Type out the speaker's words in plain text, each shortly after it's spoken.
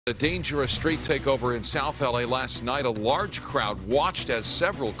A dangerous street takeover in South L.A. last night. A large crowd watched as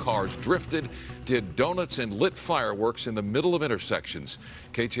several cars drifted, did donuts and lit fireworks in the middle of intersections.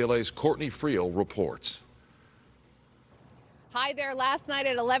 KTLA's Courtney Friel reports. Hi there. Last night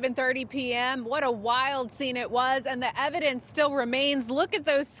at 11:30 p.m. What a wild scene it was, and the evidence still remains. Look at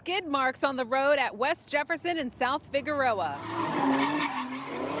those skid marks on the road at West Jefferson and South Figueroa.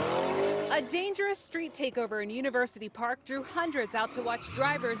 A dangerous street takeover in University Park drew hundreds out to watch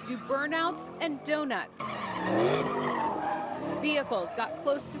drivers do burnouts and donuts. Vehicles got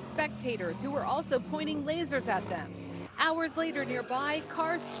close to spectators who were also pointing lasers at them. Hours later nearby,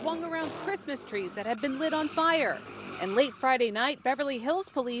 cars swung around Christmas trees that had been lit on fire. And late Friday night, Beverly Hills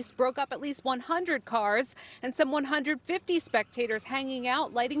police broke up at least 100 cars and some 150 spectators hanging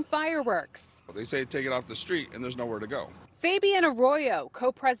out lighting fireworks. They say take it off the street and there's nowhere to go. Fabian Arroyo,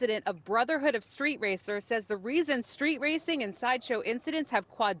 co-president of Brotherhood of Street Racers, says the reason street racing and sideshow incidents have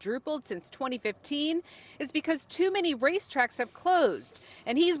quadrupled since 2015 is because too many racetracks have closed,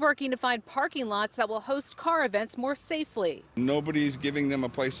 and he's working to find parking lots that will host car events more safely. Nobody's giving them a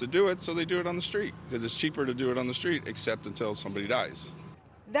place to do it, so they do it on the street because it's cheaper to do it on the street, except until somebody dies.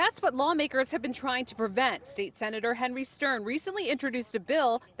 That's what lawmakers have been trying to prevent. State Senator Henry Stern recently introduced a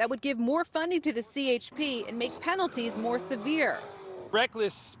bill that would give more funding to the CHP and make penalties more severe.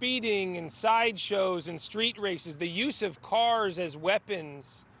 Reckless speeding and sideshows and street races, the use of cars as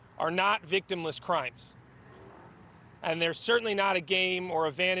weapons are not victimless crimes. And they're certainly not a game or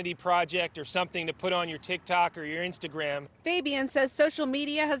a vanity project or something to put on your TikTok or your Instagram. Fabian says social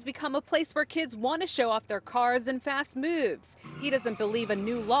media has become a place where kids want to show off their cars and fast moves. He doesn't believe a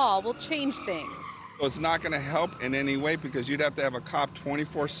new law will change things. It's not going to help in any way because you'd have to have a cop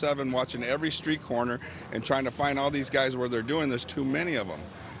 24/7 watching every street corner and trying to find all these guys where they're doing. There's too many of them.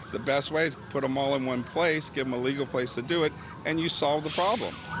 The best way is put them all in one place, give them a legal place to do it, and you solve the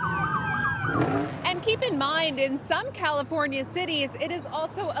problem. And keep in mind, in some California cities, it is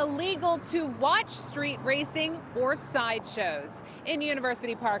also illegal to watch street racing or sideshows. In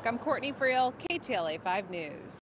University Park, I'm Courtney Friel, KTLA 5 News.